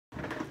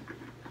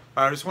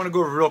I just want to go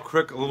over real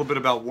quick a little bit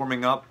about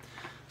warming up.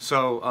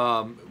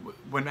 So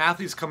when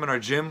athletes come in our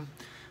gym,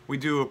 we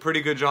do a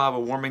pretty good job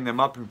of warming them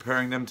up and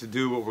preparing them to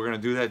do what we're going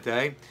to do that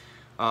day.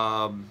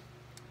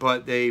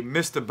 But they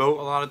miss the boat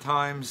a lot of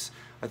times.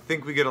 I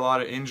think we get a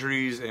lot of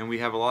injuries and we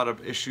have a lot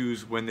of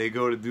issues when they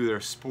go to do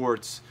their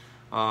sports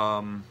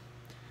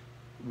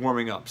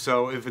warming up.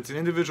 So if it's an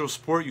individual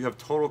sport, you have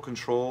total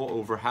control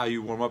over how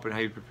you warm up and how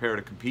you prepare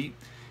to compete.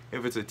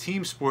 If it's a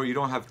team sport, you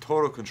don't have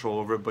total control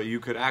over it, but you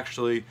could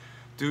actually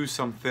do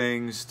some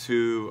things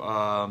to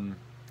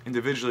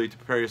individually to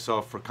prepare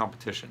yourself for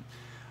competition.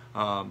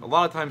 A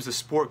lot of times the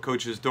sport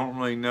coaches don't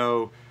really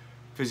know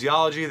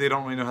physiology, they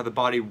don't really know how the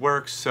body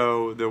works,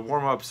 so their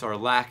warm-ups are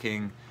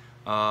lacking,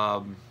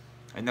 and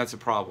that's a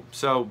problem.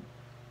 So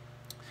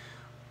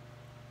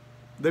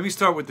let me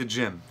start with the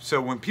gym.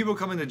 So when people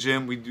come in the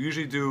gym, we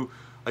usually do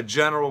a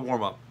general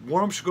warm-up.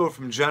 Warm-up should go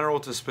from general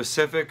to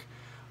specific.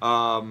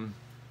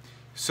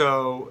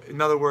 So in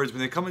other words, when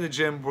they come in the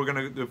gym,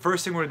 the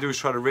first thing we're gonna do is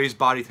try to raise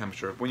body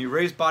temperature. When you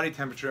raise body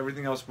temperature,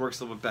 everything else works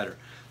a little bit better.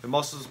 The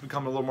muscles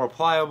become a little more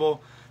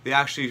pliable, they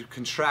actually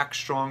contract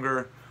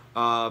stronger,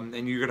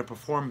 and you're gonna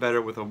perform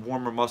better with a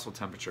warmer muscle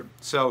temperature.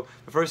 So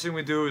the first thing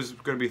we do is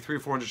gonna be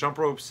 300-400 jump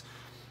ropes.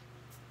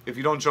 If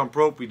you don't jump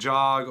rope, we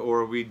jog,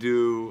 or we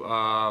do,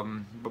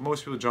 but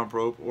most people jump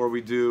rope, or we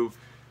go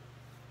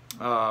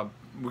on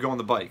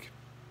the bike.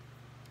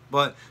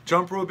 But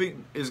jump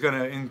roping is going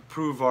to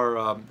improve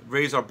our,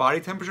 raise our body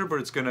temperature, but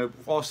it's going to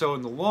also,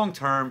 in the long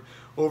term,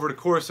 over the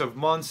course of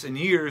months and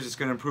years, it's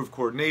going to improve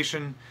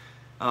coordination,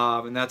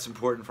 and that's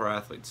important for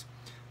athletes.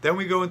 Then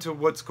we go into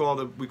what's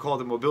called, we call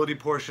the mobility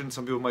portion.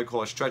 Some people might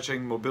call it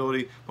stretching.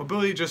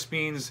 Mobility just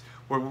means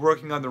we're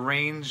working on the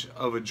range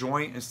of a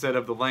joint instead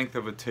of the length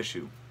of a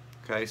tissue.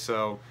 Okay,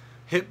 so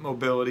hip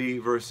mobility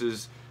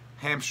versus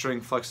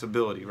hamstring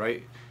flexibility,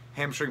 right?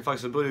 Hamstring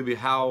flexibility would be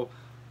how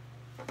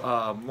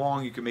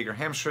long you can make your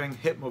hamstring.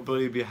 Hip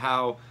mobility would be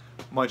how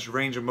much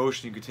range of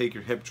motion you could take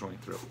your hip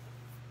joint through.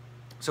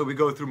 So we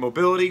go through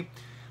mobility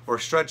or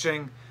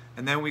stretching,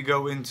 and then we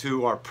go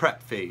into our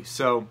prep phase.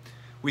 So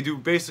we do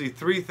basically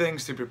 3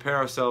 things to prepare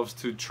ourselves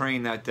to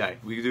train that day.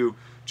 We do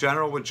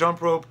general with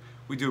jump rope,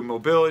 we do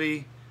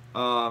mobility,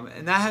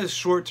 and that has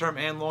short-term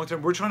and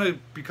long-term. We're trying to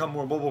become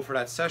more mobile for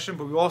that session,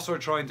 but we also are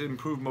trying to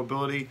improve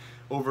mobility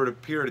over a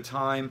period of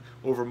time,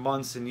 over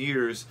months and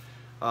years.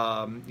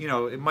 You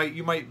know,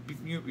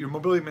 your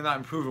mobility may not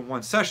improve in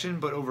one session,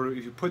 but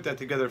if you put that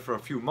together for a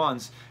few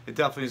months, it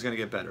definitely is going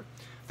to get better.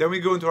 Then we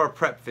go into our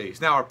prep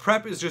phase. Now, our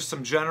prep is just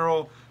some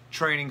general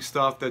training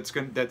stuff that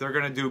they're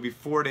going to do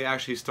before they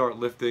actually start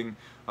lifting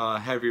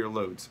heavier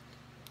loads.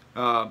 In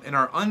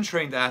our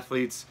untrained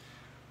athletes,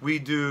 we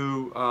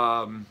do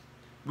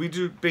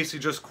basically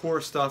just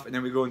core stuff, and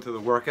then we go into the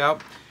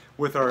workout.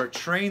 With our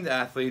trained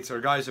athletes, our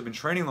guys who have been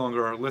training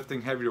longer, are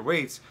lifting heavier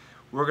weights,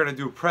 we're going to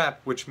do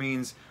prep, which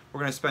means we're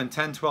going to spend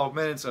 10-12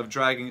 minutes of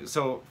dragging.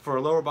 So for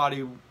a lower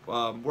body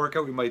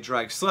workout, we might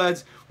drag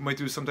sleds, we might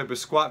do some type of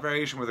squat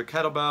variation with a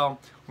kettlebell,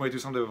 we might do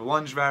some type of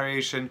lunge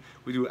variation,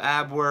 we do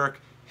ab work,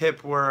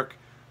 hip work,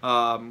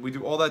 we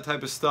do all that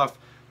type of stuff,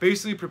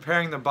 basically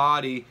preparing the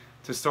body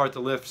to start to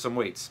lift some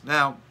weights.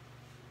 Now,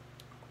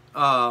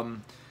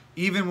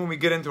 even when we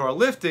get into our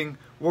lifting,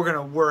 we're going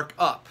to work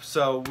up.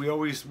 So we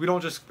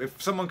don't just,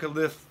 if someone could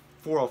lift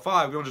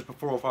 405, we don't just put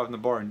 405 in the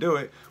bar and do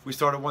it. We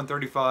start at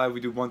 135,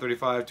 we do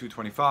 135,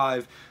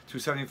 225,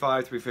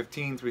 275,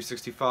 315,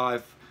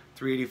 365,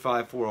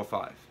 385,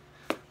 405.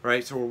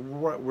 Right? So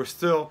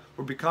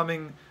we're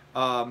becoming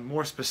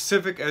more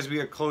specific as we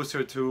get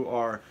closer to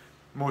our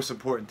most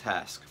important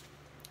task.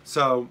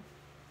 So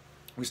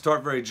we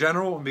start very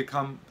general and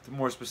become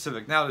more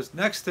specific. Now this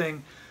next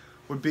thing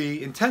would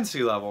be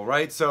intensity level,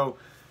 right? So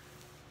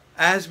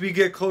as we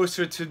get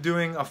closer to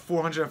doing a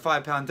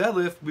 405-pound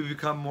deadlift, we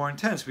become more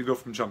intense. We go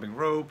from jumping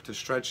rope to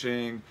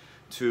stretching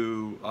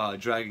to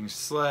dragging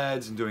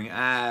sleds and doing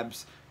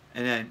abs,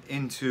 and then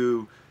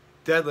into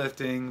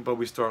deadlifting, but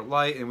we start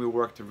light and we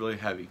work to really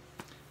heavy.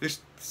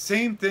 This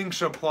same thing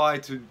should apply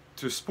to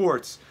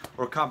sports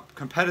or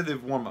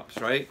competitive warm-ups,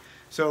 right?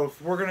 So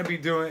if we're going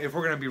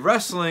to be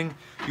wrestling,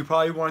 you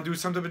probably want to do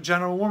some type of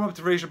general warm-up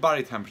to raise your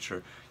body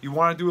temperature. You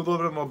want to do a little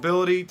bit of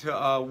mobility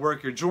to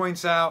work your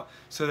joints out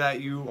so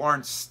that you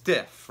aren't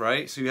stiff,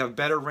 right? So you have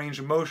better range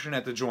of motion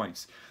at the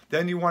joints.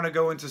 Then you want to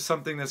go into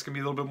something that's going to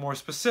be a little bit more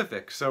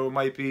specific. So it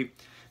might be,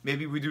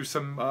 maybe we do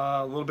some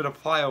a little bit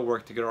of plyo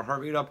work to get our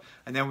heart rate up,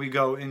 and then we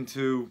go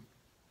into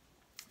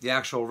the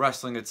actual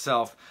wrestling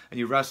itself, and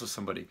you wrestle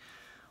somebody.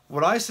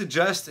 What I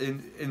suggest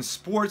in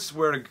sports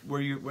where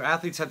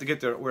athletes have to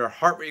get where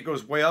heart rate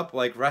goes way up,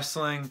 like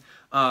wrestling,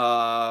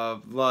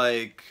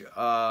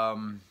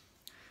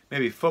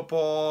 maybe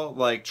football,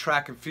 like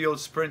track and field,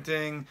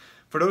 sprinting.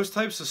 For those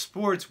types of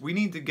sports, we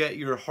need to get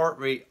your heart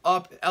rate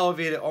up,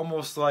 elevate it,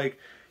 almost like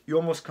you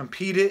almost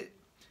compete it,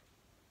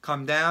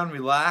 come down,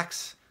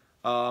 relax,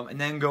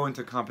 and then go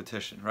into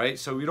competition, right?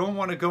 So we don't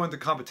want to go into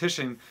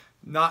competition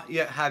not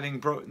yet having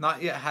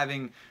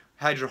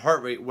had your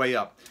heart rate way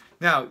up.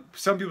 Now,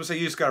 some people say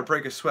you just got to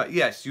break a sweat.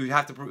 Yes, you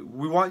have to.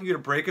 We want you to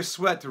break a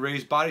sweat to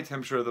raise body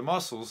temperature of the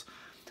muscles,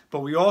 but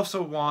we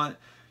also want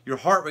your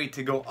heart rate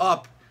to go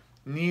up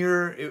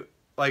near,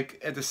 like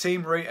at the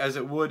same rate as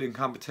it would in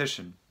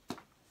competition.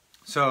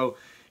 So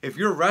if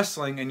you're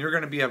wrestling and you're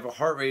going to have a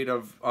heart rate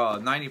of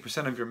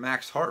 90% of your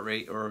max heart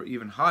rate or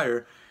even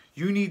higher,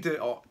 you need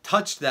to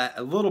touch that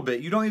a little bit.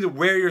 You don't need to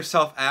wear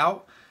yourself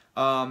out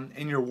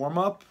in your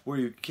warm-up where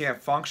you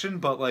can't function,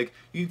 but like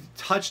you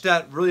touch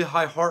that really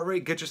high heart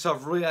rate, get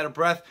yourself really out of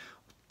breath,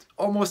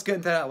 almost get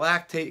into that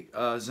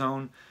lactate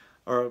zone,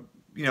 or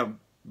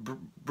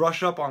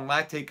brush up on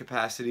lactate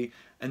capacity,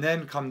 and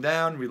then come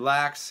down,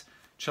 relax,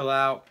 chill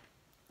out,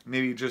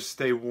 maybe just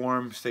stay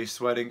warm, stay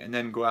sweating, and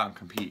then go out and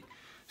compete.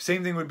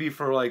 Same thing would be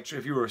for like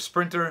if you were a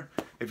sprinter,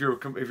 if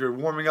you're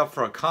warming up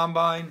for a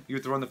combine, you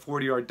have to run the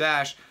 40-yard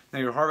dash. Now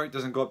your heart rate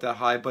doesn't go up that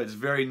high, but it's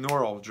very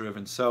neural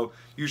driven. So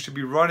you should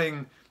be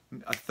running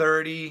a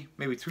 30,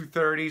 maybe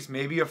 2:30s,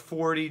 maybe a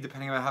 40,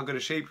 depending on how good a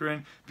shape you're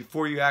in,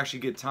 before you actually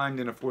get timed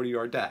in a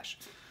 40-yard dash.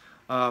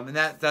 And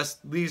that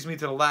leads me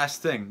to the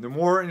last thing. The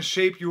more in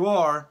shape you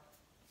are,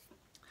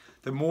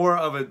 the more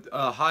of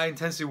a high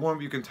intensity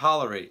warm-up you can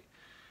tolerate.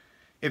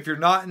 If you're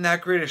not in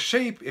that great of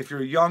shape, if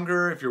you're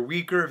younger, if you're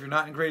weaker, if you're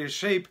not in greatest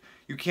shape,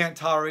 you can't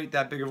tolerate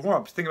that big of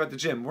warm-ups. Think about the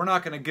gym. We're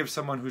not going to give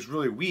someone who's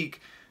really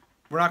weak,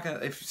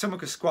 if someone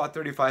could squat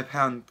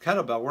 35-pound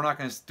kettlebell, we're not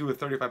going to do a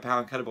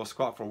 35-pound kettlebell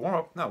squat for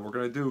warm-up. No, we're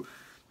going to do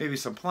maybe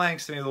some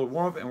planks, maybe a little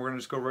warm-up, and we're going to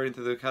just go right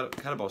into the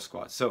kettlebell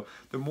squat. So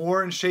the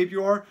more in shape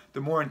you are,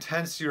 the more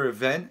intense your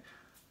event,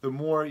 the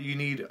more you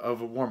need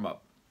of a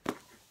warm-up.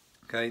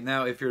 Okay,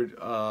 now if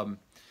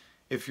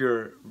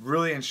you're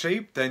really in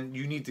shape, then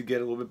you need to get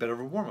a little bit better of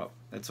a warm-up.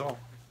 That's all.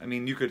 I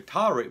mean, you could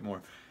tolerate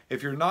more.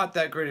 If you're not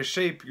that great of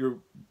shape,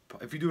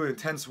 if you do an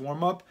intense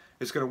warm-up,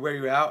 it's going to wear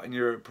you out and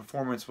your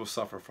performance will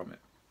suffer from it.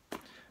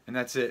 And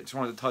that's it. Just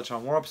wanted to touch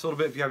on warm-ups a little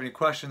bit. If you have any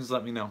questions,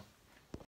 let me know.